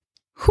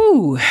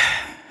Whew,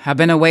 I've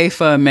been away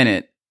for a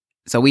minute,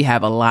 so we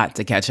have a lot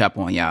to catch up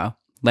on, y'all.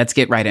 Let's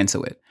get right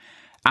into it.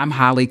 I'm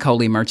Holly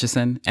Coley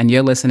Murchison, and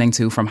you're listening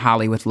to From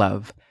Holly with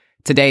Love.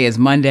 Today is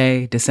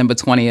Monday, December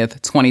 20th,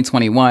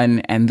 2021,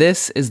 and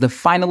this is the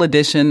final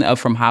edition of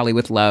From Holly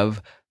with Love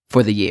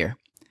for the year.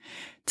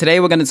 Today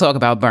we're going to talk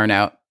about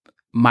burnout,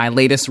 my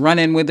latest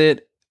run-in with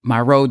it, my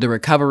road to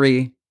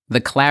recovery,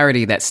 the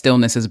clarity that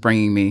stillness is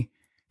bringing me,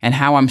 and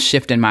how I'm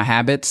shifting my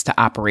habits to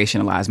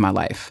operationalize my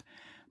life.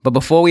 But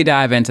before we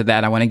dive into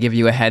that, I want to give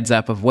you a heads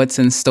up of what's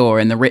in store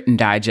in the written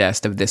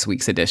digest of this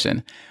week's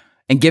edition.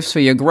 And gifts for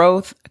your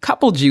growth, a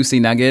couple juicy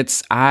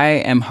nuggets. I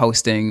am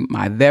hosting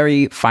my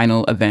very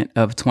final event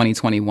of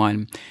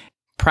 2021,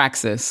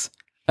 Praxis,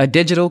 a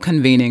digital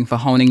convening for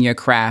honing your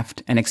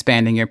craft and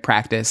expanding your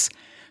practice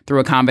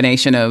through a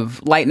combination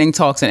of lightning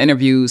talks and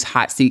interviews,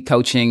 hot seat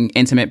coaching,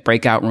 intimate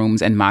breakout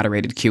rooms, and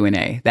moderated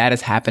Q&A. That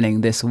is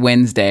happening this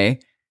Wednesday,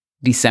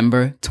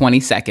 December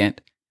 22nd.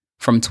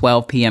 From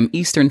 12 p.m.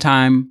 Eastern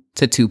Time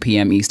to 2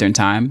 p.m. Eastern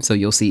Time. So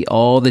you'll see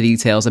all the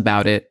details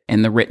about it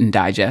in the written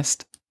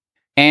digest.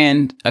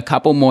 And a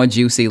couple more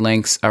juicy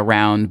links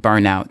around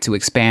burnout to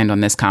expand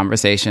on this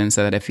conversation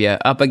so that if you're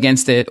up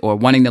against it or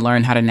wanting to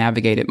learn how to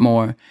navigate it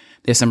more,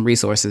 there's some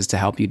resources to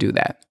help you do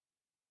that.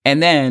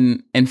 And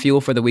then in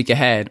Fuel for the Week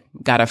Ahead,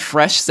 got a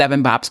fresh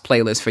 7 Bops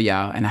playlist for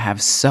y'all. And I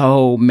have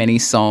so many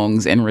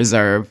songs in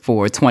reserve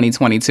for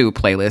 2022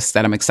 playlists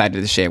that I'm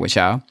excited to share with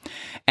y'all.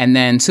 And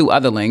then 2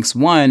 other links.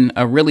 One,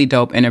 a really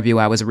dope interview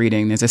I was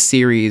reading. There's a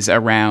series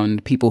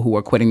around people who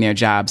are quitting their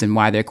jobs and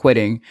why they're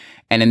quitting.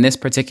 And in this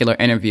particular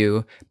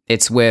interview,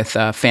 it's with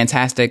a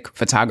fantastic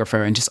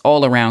photographer and just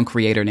all around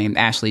creator named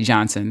Ashley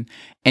Johnson.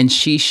 And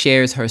she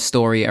shares her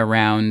story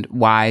around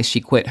why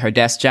she quit her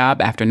desk job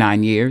after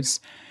 9 years.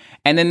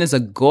 And then there's a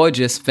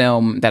gorgeous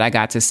film that I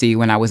got to see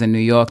when I was in New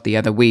York the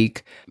other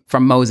week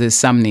from Moses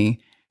Sumney.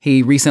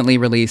 He recently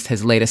released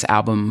his latest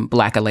album,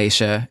 Black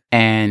Alacia,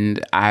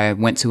 and I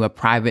went to a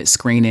private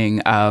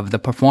screening of the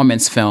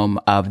performance film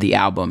of the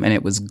album, and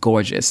it was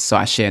gorgeous. So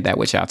I shared that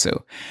with y'all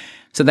too.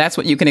 So that's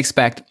what you can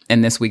expect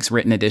in this week's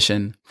written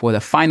edition for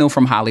the final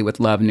From Holly with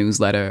Love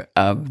newsletter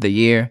of the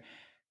year.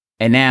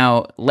 And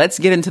now let's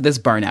get into this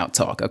burnout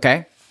talk,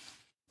 okay?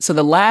 So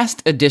the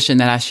last edition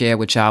that I shared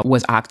with y'all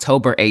was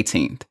October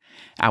 18th.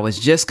 I was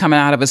just coming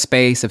out of a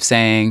space of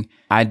saying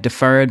I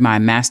deferred my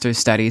master's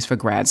studies for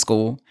grad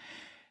school.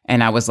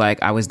 And I was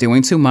like, I was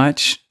doing too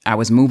much. I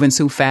was moving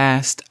too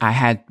fast. I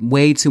had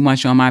way too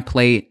much on my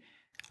plate.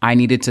 I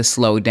needed to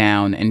slow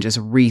down and just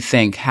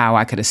rethink how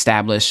I could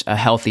establish a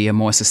healthier,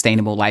 more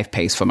sustainable life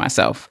pace for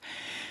myself.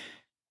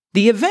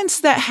 The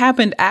events that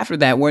happened after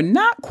that were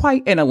not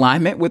quite in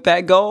alignment with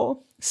that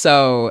goal.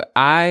 So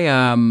I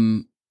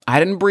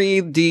didn't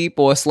breathe deep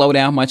or slow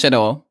down much at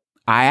all.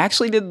 I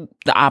actually did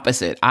the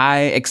opposite.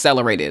 I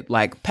accelerated,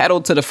 like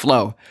pedaled to the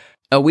flow.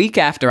 A week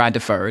after I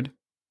deferred,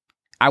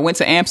 I went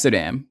to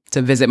Amsterdam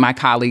to visit my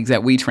colleagues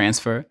at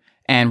WeTransfer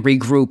and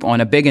regroup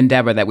on a big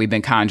endeavor that we've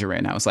been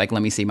conjuring. I was like,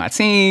 let me see my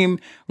team.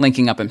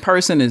 Linking up in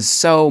person is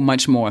so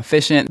much more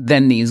efficient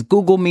than these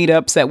Google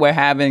meetups that we're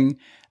having.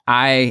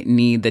 I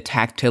need the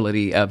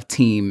tactility of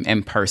team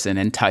in person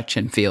and touch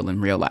and feel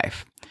in real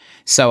life.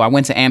 So I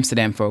went to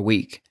Amsterdam for a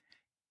week.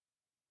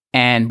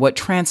 And what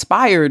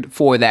transpired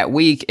for that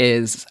week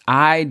is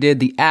I did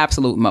the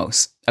absolute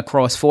most.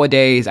 Across 4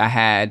 days, I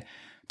had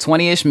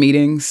 20-ish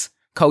meetings,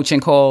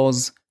 coaching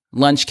calls,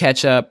 lunch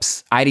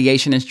catch-ups,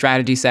 ideation and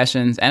strategy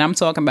sessions. And I'm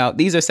talking about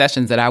these are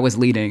sessions that I was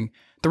leading,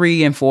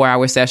 3 and 4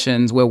 hour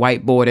sessions. We're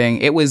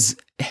whiteboarding. It was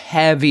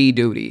heavy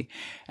duty.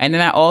 And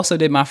then I also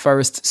did my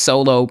first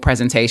solo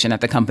presentation at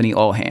the company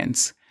All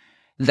Hands.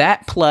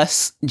 That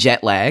plus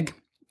jet lag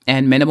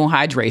and minimal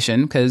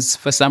hydration, because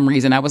for some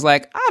reason I was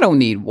like, I don't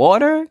need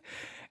water.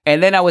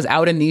 And then I was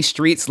out in these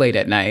streets late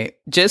at night,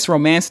 just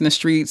romancing the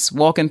streets,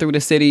 walking through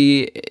the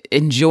city,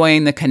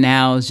 enjoying the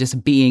canals,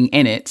 just being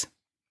in it.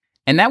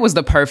 And that was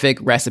the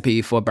perfect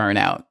recipe for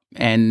burnout.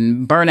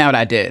 And burnout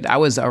I did. I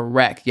was a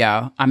wreck,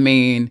 y'all. I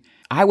mean,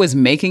 I was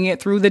making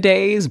it through the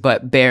days,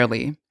 but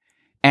barely.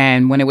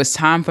 And when it was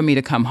time for me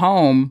to come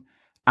home,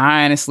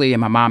 I honestly,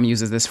 and my mom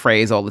uses this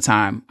phrase all the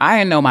time, I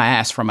didn't know my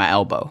ass from my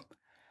elbow.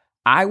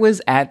 I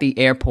was at the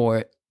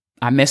airport.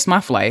 I missed my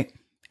flight.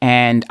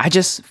 And I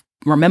just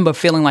remember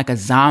feeling like a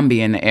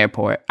zombie in the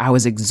airport. I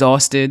was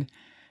exhausted.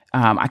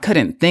 I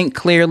couldn't think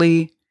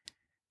clearly.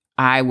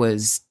 I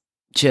was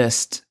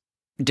just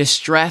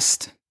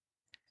distressed.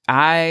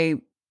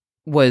 I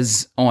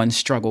was on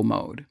struggle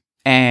mode.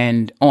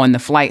 And on the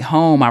flight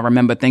home, I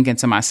remember thinking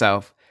to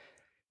myself,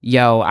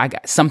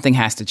 something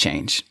has to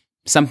change.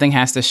 Something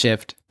has to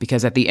shift,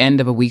 because at the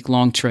end of a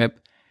week-long trip,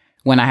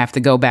 when I have to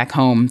go back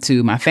home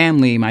to my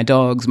family, my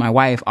dogs, my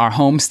wife, our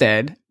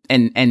homestead,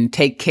 and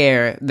take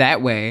care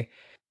that way,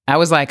 I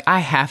was like, I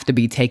have to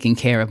be taking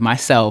care of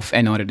myself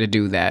in order to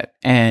do that.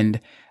 And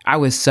I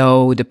was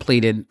so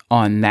depleted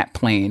on that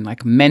plane.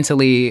 Like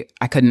mentally,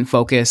 I couldn't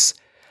focus.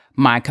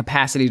 My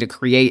capacity to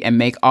create and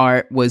make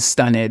art was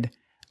stunted.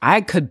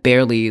 I could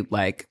barely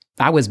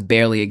I was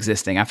barely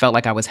existing. I felt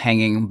like I was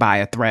hanging by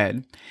a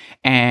thread.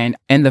 And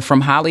in the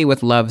From Holly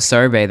with Love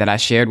survey that I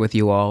shared with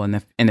you all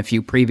in a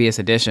few previous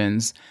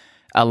editions,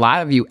 a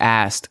lot of you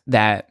asked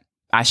that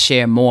I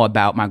share more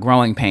about my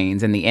growing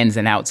pains and the ins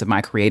and outs of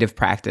my creative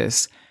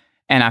practice.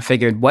 And I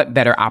figured what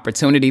better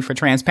opportunity for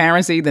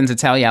transparency than to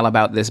tell y'all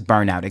about this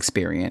burnout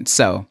experience.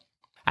 So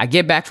I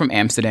get back from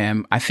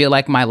Amsterdam. I feel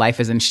like my life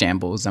is in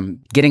shambles.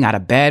 Getting out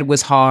of bed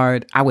was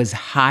hard. I was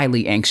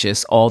highly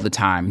anxious all the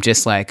time,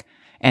 just like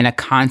in a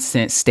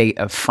constant state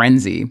of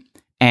frenzy.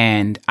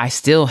 And I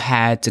still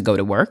had to go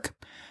to work.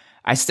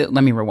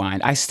 Let me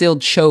rewind. I still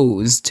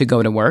chose to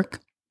go to work.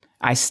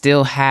 I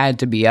still had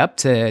to be up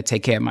to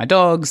take care of my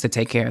dogs, to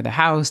take care of the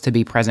house, to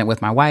be present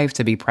with my wife,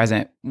 to be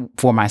present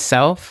for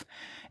myself.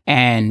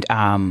 And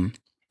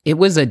it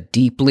was a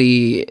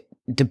deeply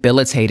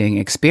debilitating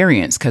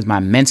experience because my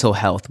mental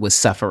health was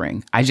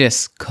suffering. I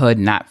just could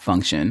not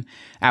function.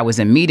 I was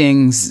in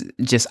meetings,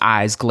 just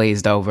eyes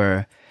glazed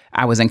over.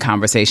 I was in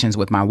conversations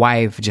with my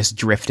wife, just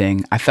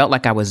drifting. I felt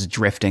like I was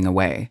drifting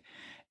away.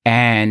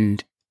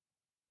 And,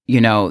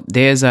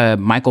 there's a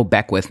Michael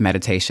Beckwith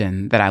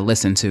meditation that I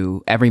listen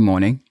to every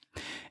morning.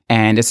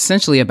 And it's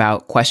essentially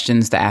about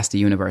questions to ask the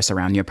universe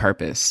around your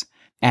purpose.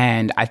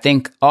 And I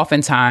think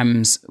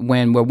oftentimes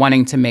when we're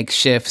wanting to make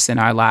shifts in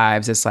our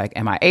lives, it's like,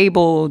 am I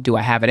able? Do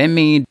I have it in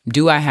me?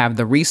 Do I have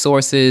the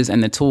resources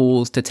and the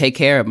tools to take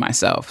care of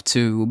myself,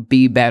 to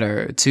be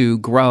better, to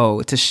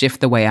grow, to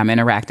shift the way I'm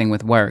interacting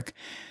with work?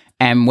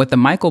 And what the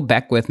Michael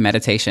Beckwith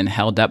meditation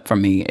held up for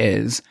me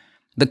is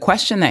the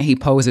question that he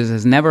poses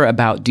is never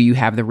about, do you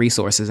have the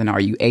resources and are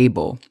you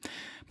able?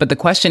 But the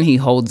question he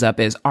holds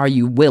up is, are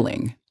you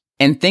willing?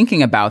 And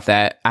thinking about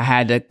that, I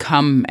had to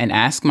come and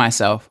ask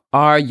myself,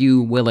 are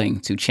you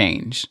willing to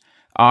change?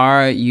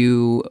 Are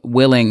you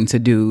willing to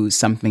do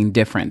something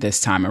different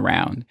this time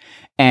around?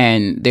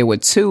 And there were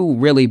two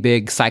really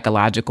big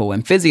psychological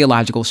and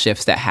physiological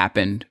shifts that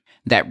happened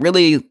that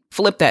really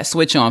flipped that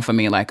switch on for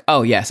me, like,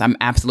 oh yes, I'm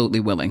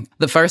absolutely willing.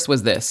 The first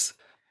was this.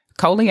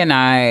 Coley and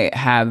I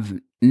have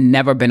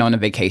never been on a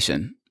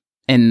vacation.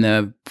 In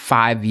the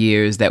 5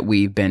 years that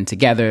we've been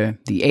together,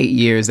 the 8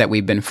 years that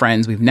we've been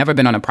friends, we've never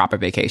been on a proper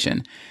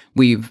vacation.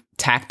 We've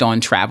tacked on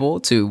travel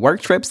to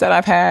work trips that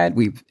I've had.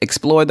 We've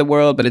explored the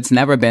world, but it's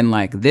never been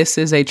like, this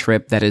is a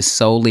trip that is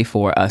solely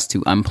for us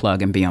to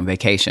unplug and be on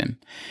vacation.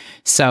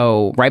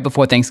 So right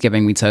before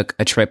Thanksgiving, we took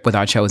a trip with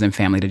our chosen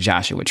family to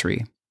Joshua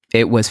Tree.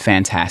 It was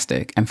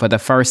fantastic. And for the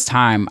first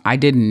time, I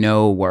did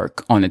no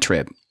work on the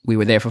trip. We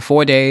were there for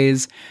 4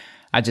 days.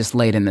 I just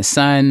laid in the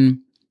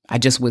sun. I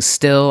just was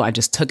still. I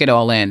just took it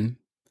all in.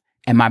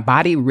 And my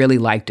body really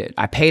liked it.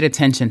 I paid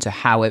attention to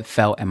how it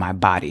felt in my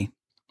body.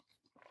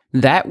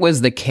 That was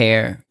the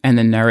care and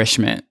the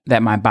nourishment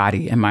that my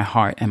body and my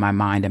heart and my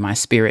mind and my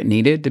spirit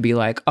needed to be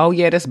like, oh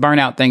yeah, this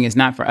burnout thing is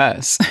not for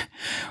us.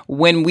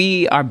 When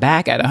we are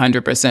back at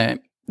 100%,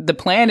 the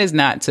plan is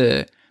not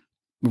to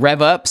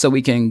rev up so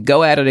we can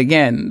go at it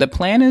again. The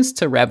plan is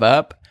to rev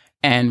up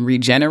and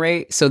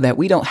regenerate so that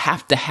we don't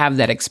have to have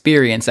that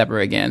experience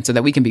ever again, so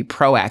that we can be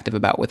proactive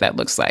about what that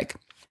looks like.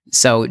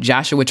 So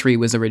Joshua Tree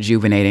was a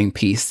rejuvenating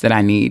piece that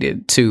I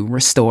needed to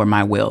restore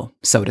my will,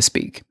 so to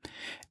speak.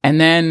 And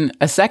then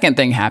a second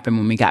thing happened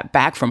when we got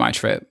back from our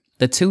trip.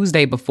 The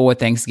Tuesday before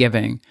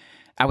Thanksgiving,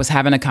 I was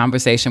having a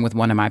conversation with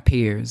one of my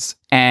peers,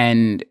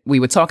 and we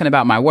were talking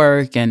about my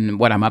work and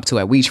what I'm up to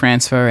at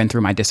WeTransfer and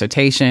through my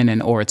dissertation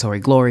and Oratory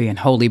Glory and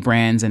Holy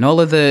Brands and all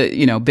of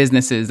the,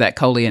 businesses that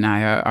Coley and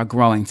I are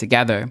growing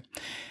together.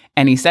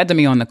 And he said to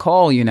me on the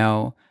call,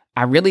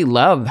 I really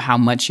love how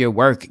much your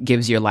work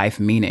gives your life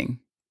meaning.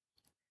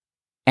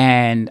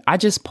 And I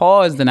just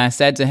paused and I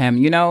said to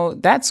him,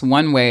 that's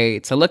one way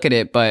to look at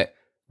it, but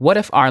what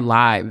if our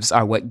lives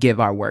are what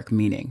give our work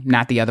meaning,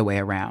 not the other way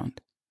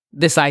around?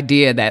 This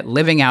idea that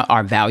living out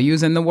our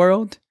values in the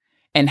world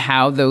and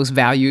how those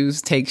values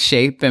take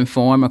shape and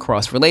form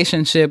across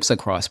relationships,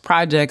 across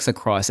projects,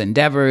 across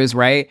endeavors,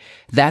 right?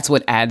 That's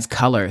what adds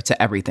color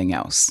to everything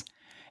else.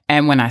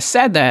 And when I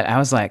said that, I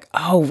was like,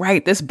 oh,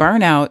 right, this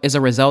burnout is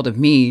a result of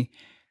me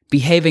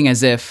behaving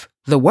as if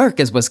the work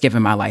is what's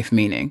giving my life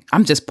meaning.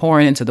 I'm just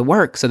pouring into the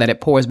work so that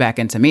it pours back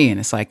into me. And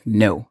it's like,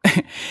 no,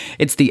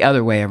 it's the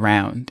other way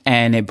around.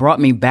 And it brought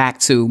me back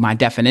to my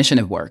definition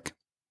of work.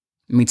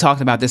 And we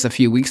talked about this a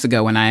few weeks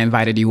ago when I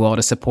invited you all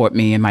to support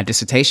me in my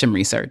dissertation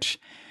research.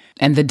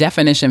 And the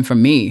definition for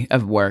me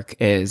of work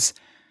is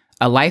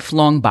a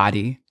lifelong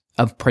body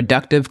of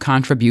productive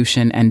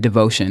contribution and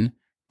devotion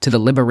to the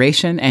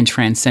liberation and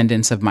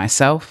transcendence of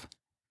myself,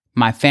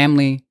 my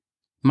family,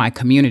 my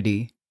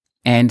community,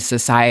 and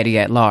society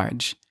at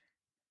large.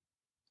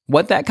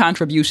 What that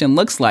contribution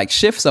looks like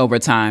shifts over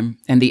time,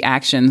 and the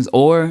actions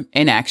or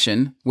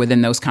inaction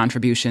within those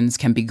contributions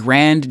can be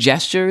grand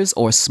gestures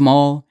or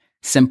small,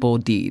 simple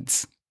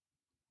deeds.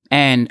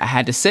 And I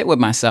had to sit with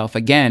myself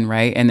again,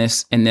 right? In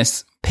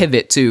this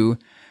pivot to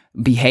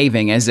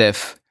behaving as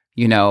if,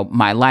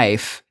 my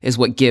life is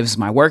what gives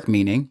my work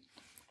meaning.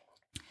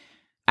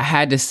 I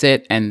had to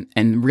sit and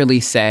really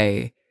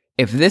say,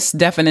 if this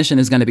definition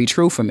is going to be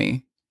true for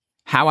me,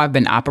 how I've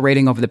been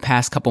operating over the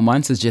past couple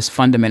months is just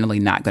fundamentally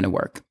not going to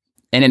work.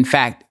 And in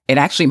fact, it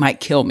actually might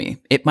kill me.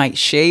 It might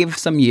shave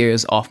some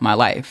years off my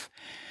life.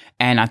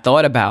 And I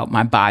thought about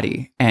my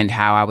body and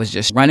how I was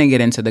just running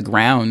it into the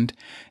ground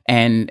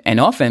and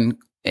often,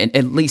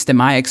 at least in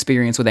my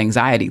experience with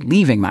anxiety,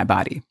 leaving my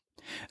body.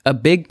 A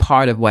big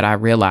part of what I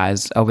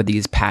realized over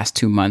these past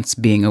 2 months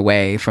being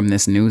away from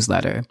this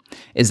newsletter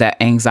is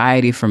that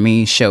anxiety for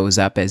me shows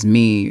up as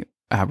me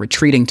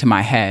retreating to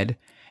my head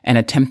and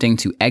attempting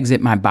to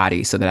exit my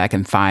body so that I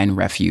can find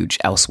refuge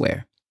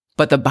elsewhere.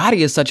 But the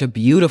body is such a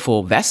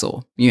beautiful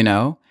vessel, you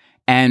know?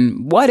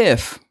 And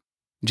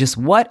just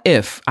what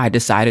if I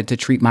decided to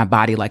treat my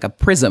body like a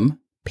prism,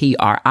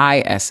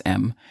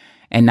 Prism,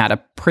 and not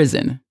a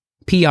prison,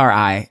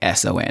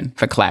 Prison,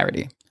 for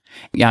clarity?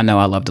 Y'all know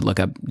I love to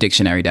look up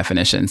dictionary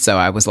definitions. So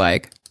I was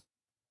like,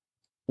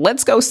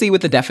 let's go see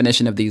what the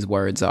definition of these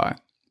words are.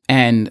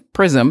 And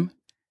prism,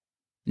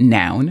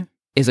 noun,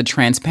 is a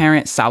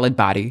transparent solid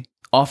body,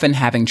 often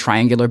having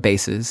triangular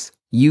bases,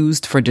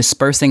 used for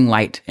dispersing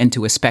light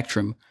into a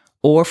spectrum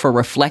or for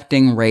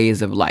reflecting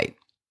rays of light.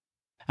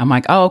 I'm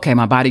like, oh, okay,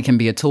 my body can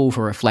be a tool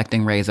for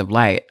reflecting rays of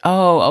light.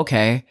 Oh,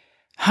 okay.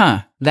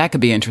 That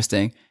could be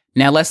interesting.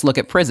 Now let's look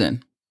at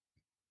prison.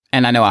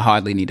 And I know I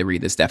hardly need to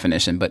read this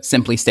definition, but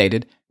simply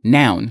stated,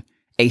 noun,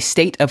 a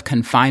state of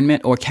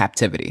confinement or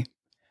captivity.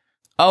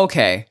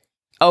 Okay,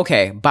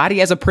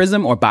 body as a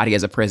prism or body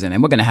as a prison.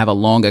 And we're going to have a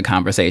longer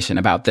conversation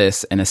about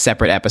this in a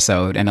separate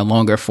episode and a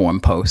longer form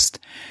post.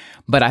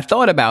 But I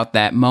thought about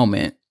that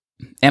moment.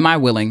 Am I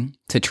willing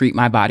to treat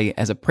my body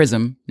as a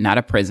prism, not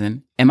a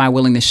prison? Am I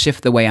willing to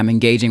shift the way I'm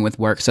engaging with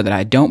work so that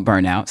I don't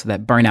burn out, so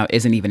that burnout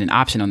isn't even an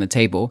option on the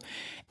table?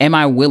 Am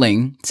I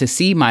willing to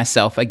see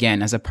myself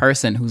again as a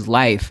person whose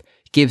life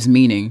gives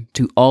meaning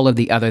to all of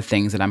the other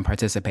things that I'm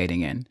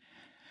participating in?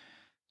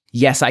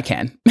 Yes, I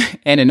can.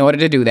 And in order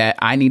to do that,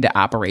 I need to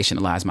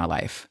operationalize my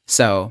life.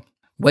 So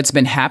what's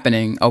been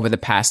happening over the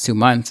past 2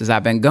 months is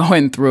I've been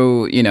going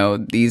through,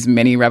 these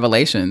many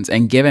revelations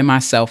and giving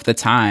myself the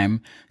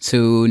time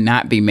to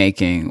not be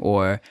making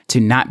or to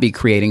not be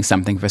creating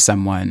something for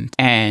someone.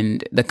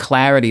 And the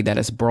clarity that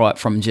is brought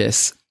from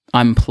just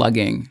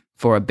unplugging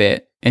for a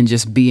bit and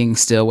just being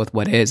still with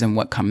what is and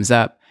what comes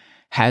up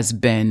has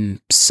been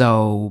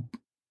so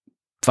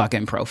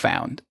fucking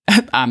profound.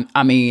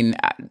 I mean,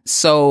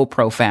 so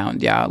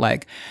profound, y'all.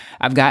 Like,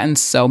 I've gotten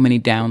so many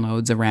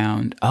downloads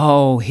around,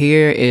 oh,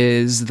 here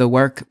is the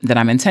work that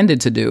I'm intended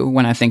to do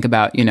when I think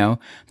about,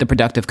 the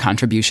productive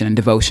contribution and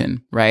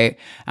devotion, right?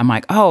 I'm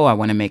like, oh, I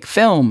want to make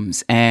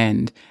films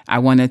and I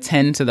want to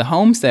tend to the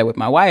homestead with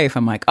my wife.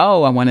 I'm like,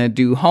 oh, I want to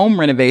do home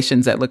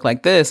renovations that look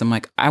like this. I'm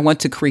like, I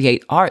want to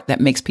create art that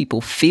makes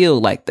people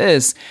feel like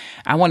this.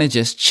 I want to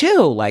just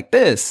chill like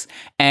this.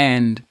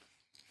 And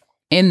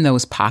in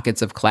those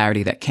pockets of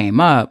clarity that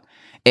came up,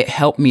 it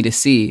helped me to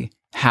see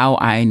how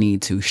I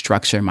need to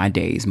structure my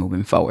days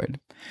moving forward.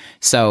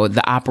 So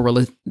the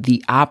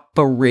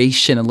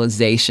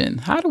operationalization,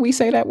 how do we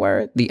say that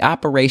word? The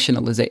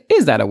operationalization,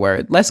 is that a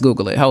word? Let's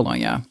Google it. Hold on,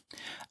 y'all.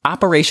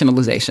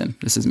 Operationalization.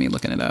 This is me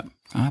looking it up.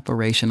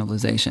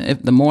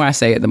 Operationalization. The more I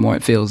say it, the more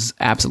it feels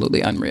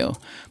absolutely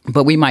unreal.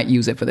 But we might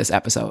use it for this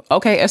episode.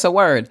 Okay, it's a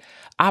word.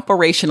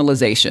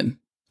 Operationalization.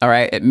 All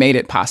right. It made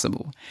it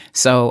possible.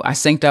 So I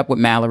synced up with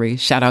Mallory.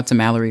 Shout out to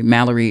Mallory.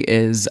 Mallory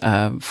is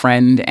a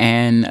friend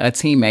and a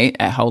teammate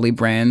at Holy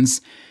Brands.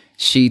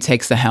 She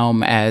takes the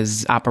helm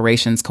as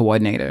operations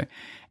coordinator.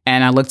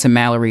 And I looked to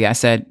Mallory. I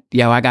said,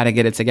 yo, I got to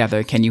get it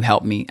together. Can you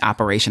help me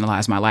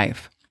operationalize my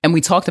life? And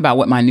we talked about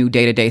what my new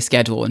day-to-day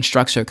schedule and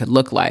structure could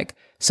look like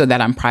so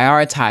that I'm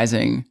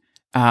prioritizing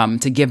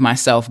to give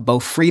myself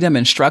both freedom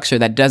and structure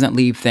that doesn't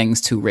leave things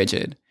too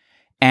rigid.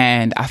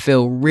 And I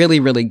feel really,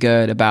 really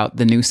good about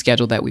the new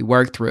schedule that we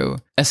work through.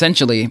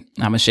 Essentially, I'm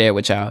going to share it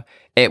with y'all.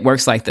 It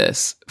works like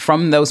this.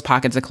 From those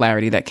pockets of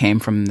clarity that came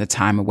from the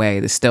time away,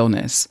 the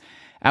stillness,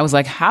 I was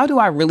like, how do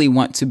I really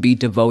want to be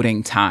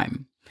devoting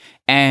time?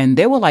 And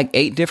there were like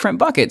 8 different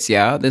buckets,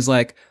 y'all. There's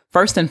like,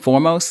 first and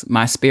foremost,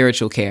 my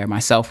spiritual care, my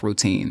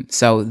self-routine.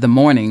 So the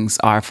mornings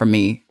are for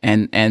me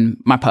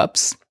and my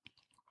pups.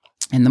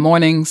 In the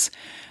mornings,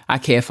 I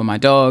care for my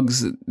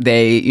dogs.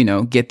 They,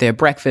 get their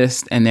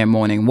breakfast and their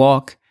morning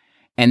walk.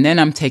 And then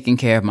I'm taking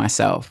care of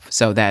myself.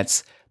 So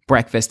that's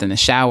breakfast in the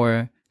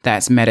shower.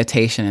 That's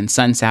meditation and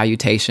sun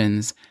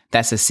salutations.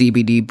 That's a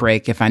CBD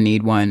break if I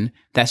need one.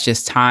 That's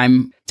just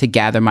time to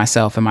gather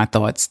myself and my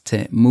thoughts,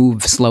 to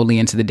move slowly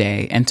into the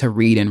day and to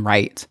read and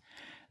write.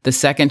 The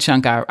second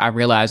chunk I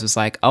realized was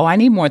like, oh, I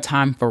need more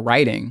time for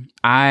writing.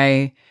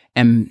 I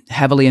am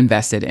heavily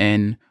invested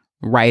in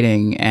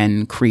writing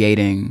and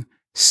creating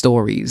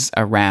stories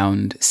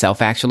around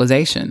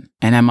self-actualization.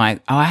 And I'm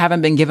like, oh, I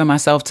haven't been giving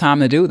myself time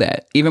to do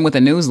that. Even with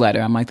the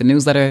newsletter, I'm like, the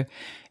newsletter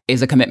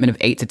is a commitment of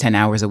 8 to 10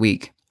 hours a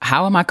week.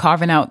 How am I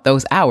carving out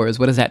those hours?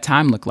 What does that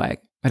time look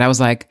like? But I was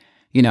like,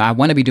 I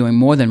want to be doing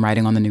more than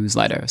writing on the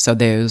newsletter. So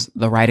there's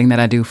the writing that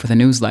I do for the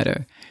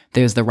newsletter.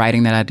 There's the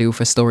writing that I do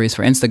for stories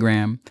for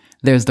Instagram.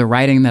 There's the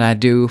writing that I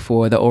do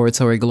for the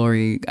Oratory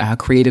Glory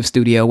Creative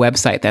Studio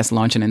website that's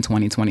launching in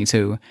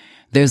 2022.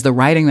 There's the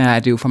writing that I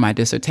do for my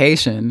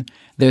dissertation.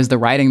 There's the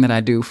writing that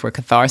I do for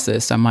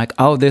Catharsis. I'm like,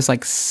 oh, there's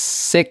like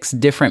 6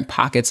 different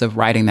pockets of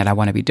writing that I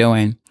want to be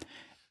doing.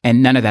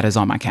 And none of that is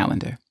on my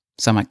calendar.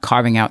 So I'm like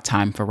carving out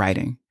time for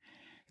writing.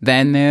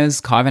 Then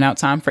there's carving out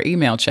time for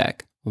email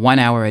check, 1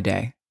 hour a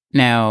day.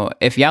 Now,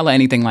 if y'all are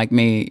anything like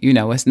me,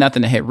 it's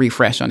nothing to hit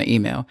refresh on the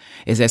email.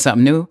 Is there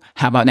something new?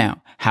 How about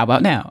now? How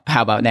about now?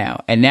 How about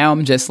now? And now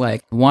I'm just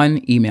like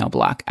 1 email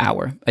block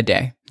hour a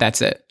day.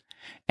 That's it.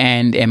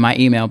 And in my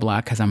email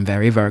block, because I'm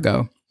very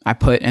Virgo, I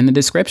put in the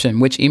description,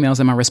 which emails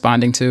am I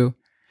responding to?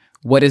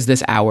 What is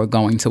this hour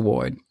going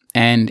toward?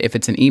 And if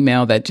it's an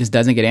email that just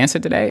doesn't get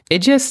answered today, it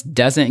just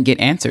doesn't get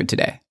answered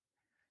today.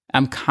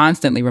 I'm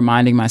constantly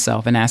reminding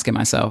myself and asking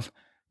myself,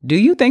 do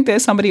you think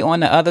there's somebody on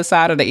the other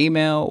side of the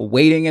email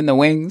waiting in the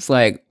wings,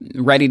 like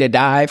ready to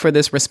die for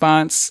this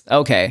response?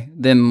 Okay,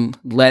 then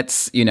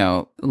let's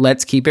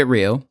keep it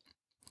real.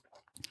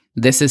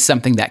 This is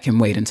something that can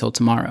wait until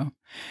tomorrow.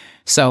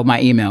 So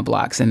my email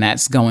blocks, and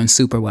that's going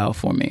super well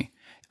for me.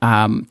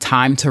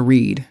 Time to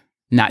read,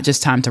 not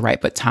just time to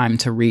write, but time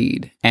to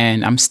read.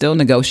 And I'm still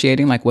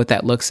negotiating like what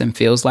that looks and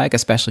feels like,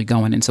 especially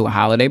going into a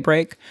holiday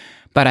break.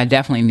 But I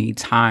definitely need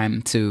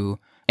time to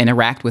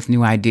interact with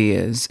new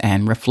ideas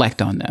and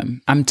reflect on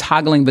them. I'm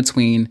toggling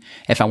between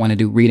if I want to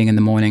do reading in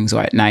the mornings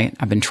or at night.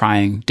 I've been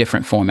trying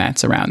different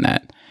formats around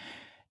that.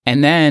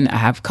 And then I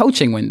have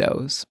coaching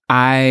windows.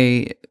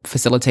 I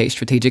facilitate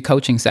strategic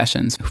coaching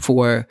sessions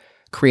for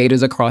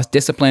creators across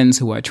disciplines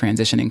who are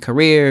transitioning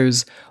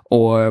careers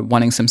or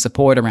wanting some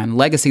support around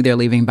legacy they're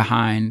leaving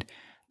behind.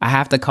 I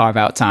have to carve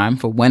out time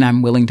for when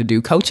I'm willing to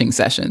do coaching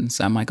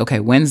sessions. I'm like, okay,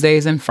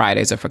 Wednesdays and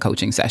Fridays are for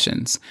coaching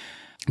sessions.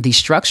 The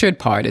structured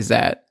part is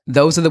that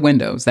those are the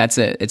windows. That's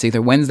it. It's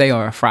either Wednesday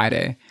or a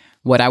Friday.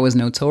 What I was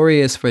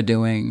notorious for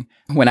doing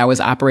when I was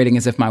operating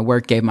as if my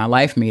work gave my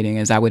life meaning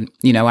is I would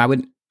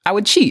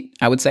cheat.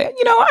 I would say,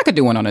 I could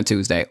do one on a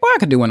Tuesday or I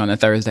could do one on a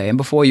Thursday. And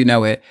before you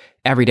know it,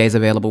 every day is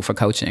available for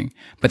coaching.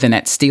 But then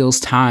that steals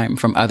time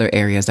from other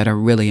areas that are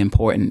really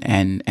important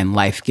and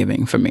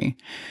life-giving for me.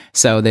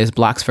 So there's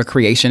blocks for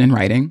creation and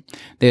writing.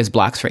 There's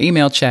blocks for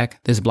email check.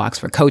 There's blocks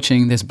for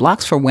coaching. There's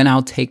blocks for when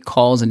I'll take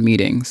calls and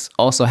meetings.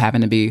 Also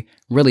having to be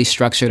really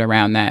structured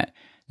around that.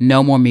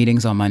 No more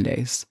meetings on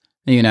Mondays.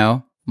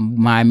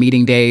 My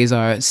meeting days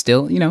are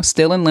still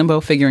in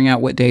limbo, figuring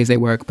out what days they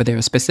work, but there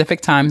are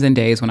specific times and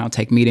days when I'll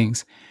take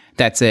meetings.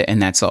 That's it.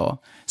 And that's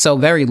all. So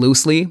very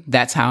loosely,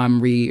 that's how I'm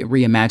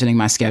reimagining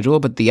my schedule.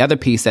 But the other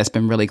piece that's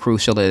been really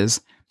crucial is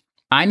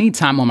I need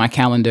time on my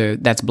calendar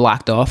that's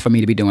blocked off for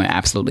me to be doing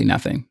absolutely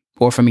nothing,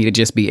 or for me to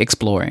just be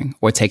exploring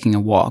or taking a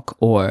walk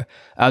or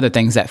other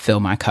things that fill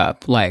my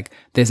cup. Like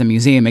there's a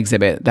museum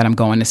exhibit that I'm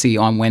going to see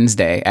on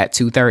Wednesday at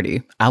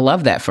 2:30. I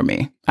love that for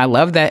me. I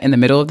love that in the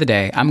middle of the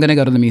day, I'm going to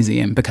go to the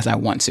museum because I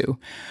want to.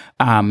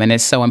 And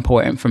it's so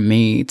important for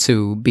me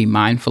to be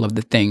mindful of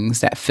the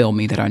things that fill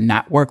me that are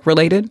not work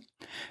related.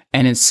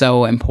 And it's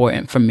so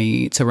important for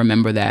me to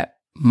remember that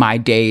my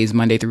days,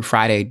 Monday through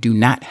Friday, do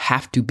not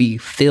have to be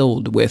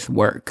filled with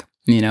work.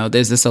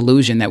 There's this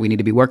illusion that we need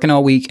to be working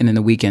all week and then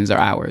the weekends are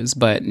ours.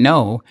 But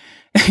no,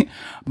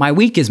 my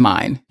week is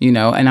mine, and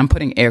I'm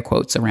putting air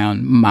quotes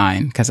around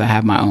mine because I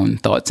have my own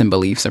thoughts and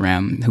beliefs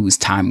around whose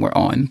time we're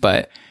on.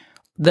 But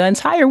the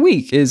entire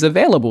week is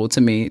available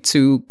to me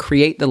to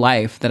create the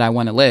life that I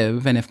want to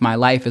live. And if my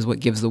life is what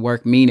gives the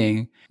work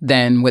meaning,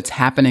 then what's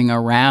happening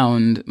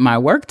around my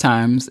work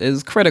times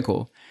is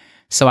critical.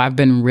 So I've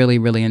been really,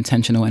 really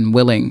intentional and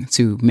willing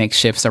to make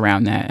shifts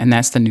around that. And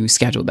that's the new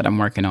schedule that I'm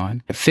working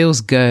on. It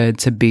feels good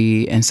to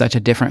be in such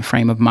a different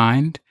frame of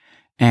mind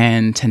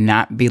and to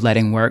not be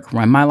letting work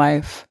run my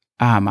life.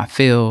 I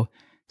feel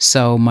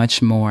so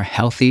much more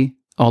healthy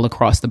all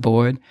across the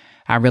board.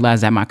 I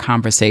realize that my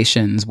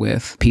conversations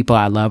with people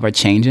I love are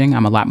changing.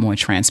 I'm a lot more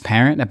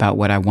transparent about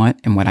what I want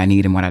and what I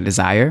need and what I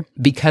desire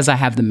because I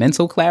have the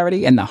mental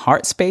clarity and the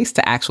heart space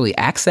to actually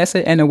access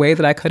it in a way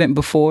that I couldn't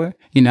before.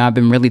 I've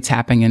been really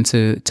tapping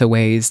into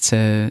ways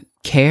to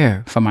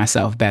care for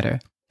myself better.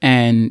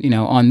 And,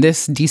 on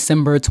this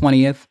December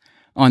 20th,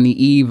 on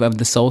the eve of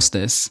the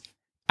solstice,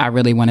 I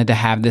really wanted to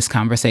have this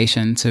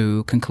conversation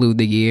to conclude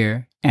the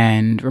year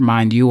and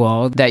remind you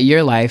all that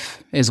your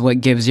life is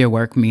what gives your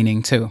work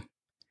meaning too.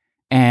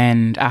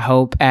 And I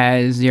hope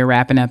as you're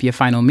wrapping up your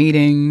final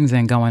meetings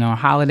and going on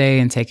holiday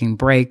and taking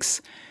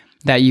breaks,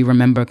 that you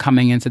remember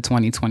coming into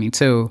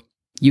 2022,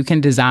 you can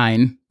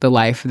design the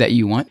life that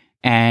you want.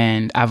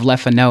 And I've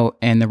left a note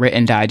in the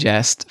written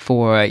digest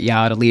for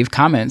y'all to leave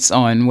comments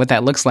on what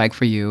that looks like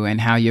for you and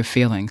how you're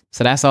feeling.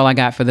 So that's all I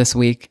got for this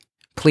week.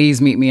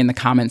 Please meet me in the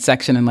comment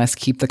section and let's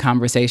keep the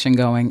conversation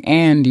going.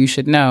 And you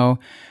should know,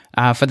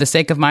 for the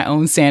sake of my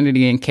own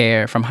sanity and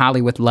care, From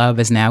Holly with Love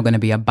is now going to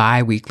be a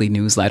bi-weekly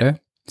newsletter.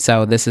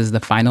 So this is the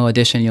final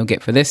edition you'll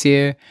get for this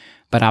year,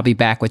 but I'll be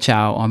back with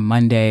y'all on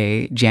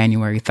Monday,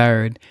 January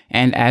 3rd.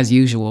 And as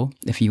usual,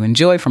 if you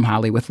enjoy From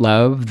Holly with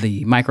Love,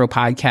 the micro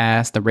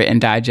podcast, the written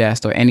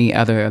digest, or any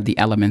other of the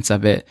elements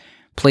of it,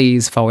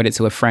 please forward it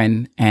to a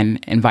friend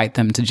and invite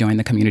them to join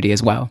the community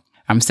as well.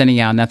 I'm sending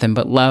y'all nothing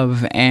but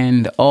love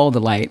and all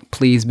the light.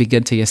 Please be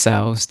good to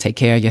yourselves. Take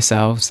care of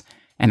yourselves.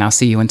 And I'll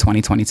see you in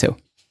 2022.